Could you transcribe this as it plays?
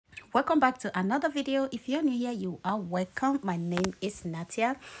Welcome back to another video. If you're new here, you are welcome. My name is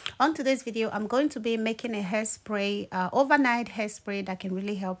Natia. On today's video, I'm going to be making a hairspray, overnight hairspray that can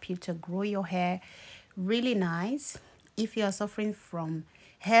really help you to grow your hair really nice. If you are suffering from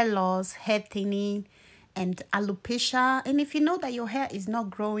hair loss, hair thinning, and alopecia, and if you know that your hair is not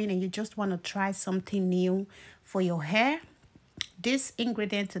growing and you just want to try something new for your hair, this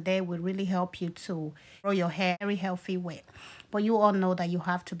ingredient today will really help you to grow your hair very healthy way. But you all know that you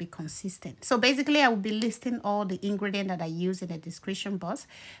have to be consistent. So basically, I will be listing all the ingredients that I use in the description box.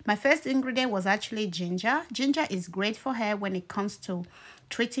 My first ingredient was actually ginger. Ginger is great for hair when it comes to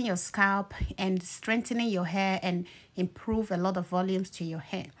treating your scalp and strengthening your hair and improve a lot of volumes to your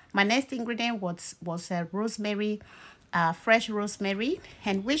hair. My next ingredient was rosemary, fresh rosemary,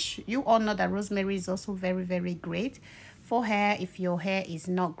 and which you all know that rosemary is also very great for hair. If your hair is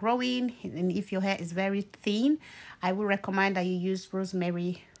not growing and if your hair is very thin, I would recommend that you use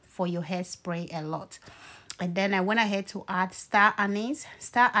rosemary for your hairspray a lot. And then I went ahead to add star anise.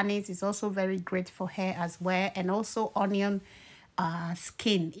 Star anise is also very great for hair as well, and also onion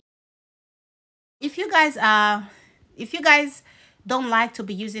skin. If you guys don't like to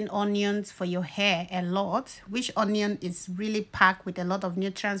be using onions for your hair a lot, which onion is really packed with a lot of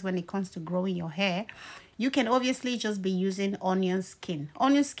nutrients when it comes to growing your hair, you can obviously just be using onion skin.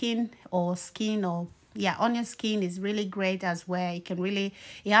 Onion skin or onion skin is really great as well. You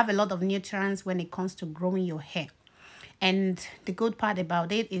have a lot of nutrients when it comes to growing your hair. And the good part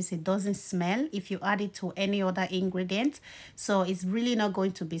about it is it doesn't smell if you add it to any other ingredient. So it's really not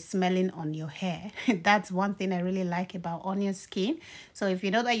going to be smelling on your hair. That's one thing I really like about onion skin. So if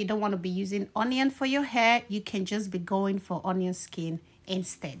you know that you don't want to be using onion for your hair, you can just be going for onion skin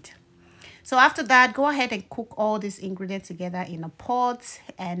instead. So after that, go ahead and cook all these ingredients together in a pot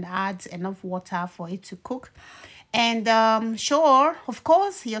and add enough water for it to cook. And sure, of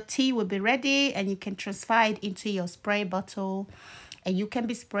course, your tea will be ready and you can transfer it into your spray bottle and you can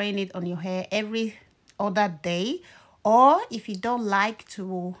be spraying it on your hair every other day. Or if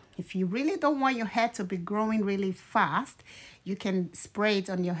you really don't want your hair to be growing really fast, you can spray it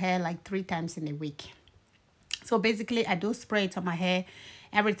on your hair like 3 times in a week. So basically, I do spray it on my hair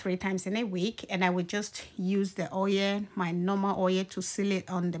every 3 times in a week, and I would just use the oil, my normal oil, to seal it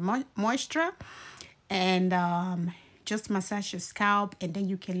on the moisture, and just massage your scalp, and then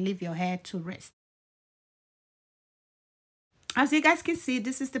you can leave your hair to rest. As you guys can see,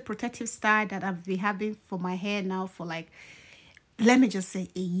 this is the protective style that I've been having for my hair now for like, let me just say,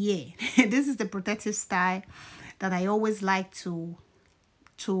 a year. This is the protective style that I always like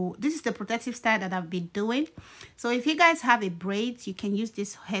this is the protective style that I've been doing. So if you guys have a braid, you can use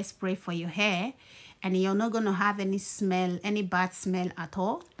this hairspray for your hair and you're not going to have any smell, any bad smell at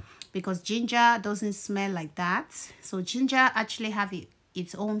all, because ginger doesn't smell like that. So ginger actually have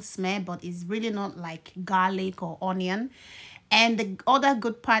its own smell, but it's really not like garlic or onion. And the other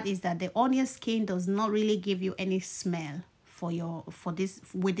good part is that the onion skin does not really give you any smell with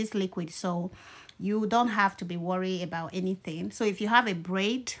this liquid. So you don't have to be worried about anything. So if you have a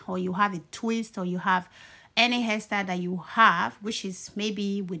braid or you have a twist or you have any hairstyle that you have, which is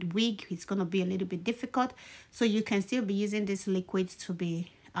maybe with wig, it's going to be a little bit difficult. So you can still be using this liquid to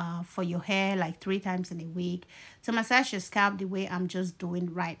be for your hair like 3 times in a week to massage your scalp the way I'm just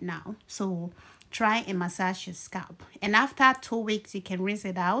doing right now. So try and massage your scalp. And after 2 weeks, you can rinse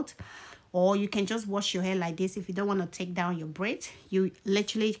it out. Or you can just wash your hair like this. If you don't want to take down your braids, you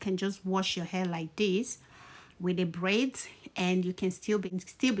literally can just wash your hair like this with the braids, and you can still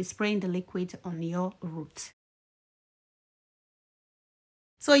be spraying the liquid on your roots.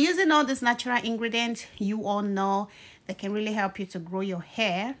 So using all these natural ingredients, you all know that can really help you to grow your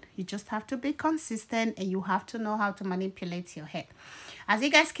hair. You just have to be consistent and you have to know how to manipulate your hair. As you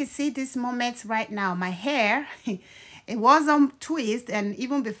guys can see this moment right now, my hair it was on twist, and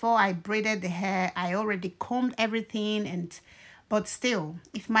even before I braided the hair, I already combed everything. But still,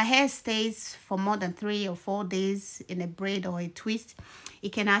 if my hair stays for more than 3 or 4 days in a braid or a twist,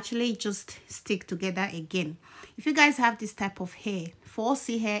 it can actually just stick together again. If you guys have this type of hair,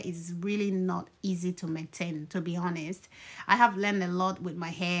 4C hair is really not easy to maintain, to be honest. I have learned a lot with my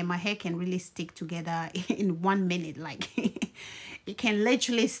hair. My hair can really stick together in 1 minute. Like, it can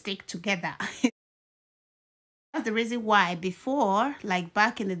literally stick together. That's the reason why before, like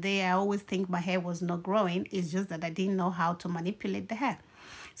back in the day, I always think my hair was not growing. It's just that I didn't know how to manipulate the hair.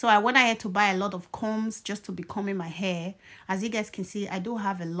 So I went ahead to buy a lot of combs just to be combing my hair. As you guys can see, I do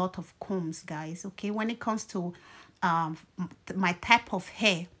have a lot of combs, guys. Okay, when it comes to my type of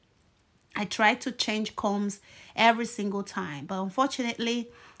hair, I try to change combs every single time. But unfortunately,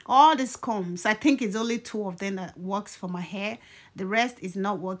 all these combs, I think it's only 2 of them that works for my hair. The rest is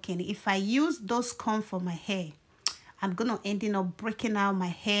not working. If I use those combs for my hair, I'm gonna end up breaking out my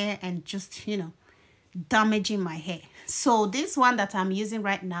hair and just, you know, damaging my hair. So this one that I'm using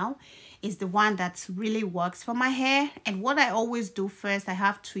right now is the one that really works for my hair. And what I always do first, I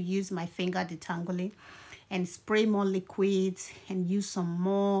have to use my finger detangling and spray more liquids and use some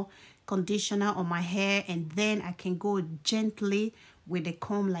more conditioner on my hair, and then I can go gently with a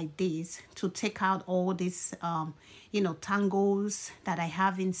comb like this to take out all these you know, tangles that I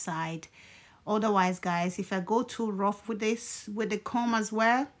have inside. Otherwise, guys, if I go too rough with this with the comb as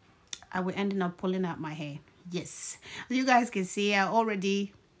well, I will end up pulling out my hair. Yes, you guys can see I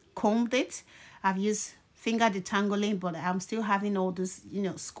already combed it. I've used finger detangling, but I'm still having all this, you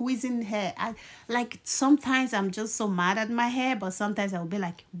know, squeezing hair. I like, sometimes I'm just so mad at my hair, but sometimes I'll be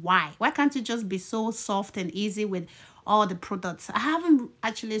like, why can't it just be so soft and easy with all the products? I haven't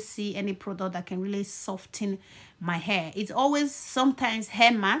actually seen any product that can really soften my hair. It's always sometimes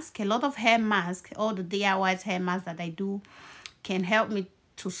hair mask. A lot of hair mask, all the DIY hair masks that I do can help me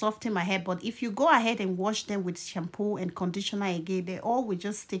to soften my hair, but if you go ahead and wash them with shampoo and conditioner again, they all will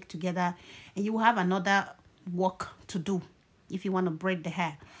just stick together and you will have another work to do if you want to braid the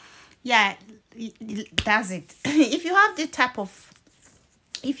hair. Yeah, that's it. If you have this type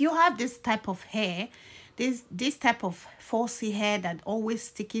of hair, this type of falsy hair that always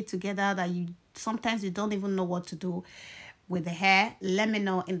sticky together, that you sometimes you don't even know what to do with the hair, let me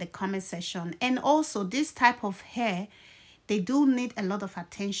know in the comment section. And also, this type of hair, they do need a lot of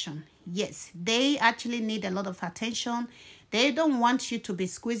attention. Yes, they actually need a lot of attention. They don't want you to be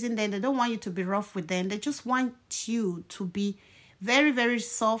squeezing them. They don't want you to be rough with them. They just want you to be very, very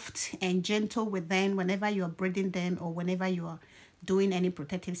soft and gentle with them whenever you are braiding them or whenever you are doing any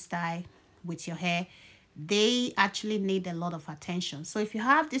protective style with your hair. They actually need a lot of attention. So if you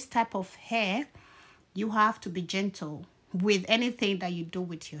have this type of hair, you have to be gentle with anything that you do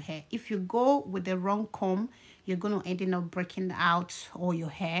with your hair. If you go with the wrong comb, you're going to end up breaking out all your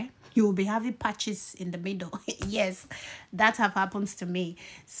hair. You will be having patches in the middle. Yes, that have happens to me.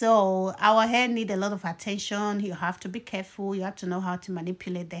 So our hair need a lot of attention. You have to be careful. You have to know how to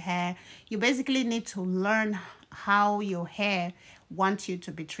manipulate the hair. You basically need to learn how your hair wants you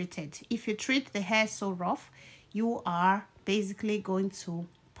to be treated. If you treat the hair so rough, you are basically going to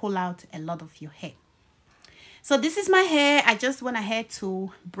pull out a lot of your hair. So this is my hair. I just went ahead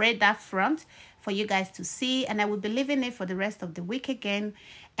to braid that front for you guys to see, and I will be leaving it for the rest of the week again,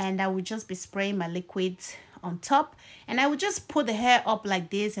 and I will just be spraying my liquids on top, and I will just put the hair up like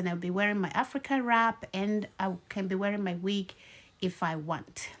this, and I'll be wearing my African wrap, and I can be wearing my wig if I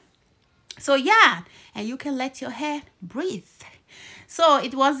want. So yeah, and you can let your hair breathe. So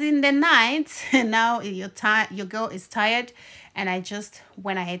it was in the night, and now your girl is tired, and I just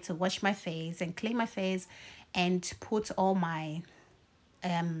went ahead to wash my face and clean my face and put all my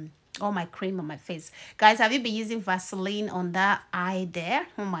cream on my face. Guys, have you been using Vaseline on that eye there?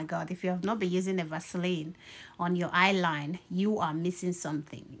 Oh my god, if you have not been using a Vaseline on your eye line, you are missing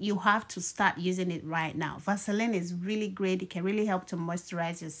something. You have to start using it right now. Vaseline is really great. It can really help to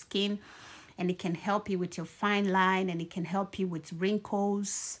moisturize your skin, and it can help you with your fine line, and it can help you with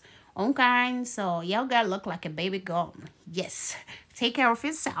wrinkles. Okay, so your girl look like a baby girl. Yes, take care of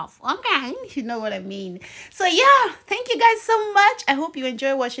yourself. Okay, you know what I mean. So yeah, thank you guys so much. I hope you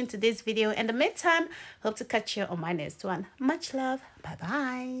enjoy watching today's video. In the meantime, hope to catch you on my next one. Much love. Bye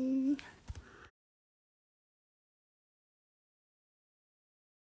bye.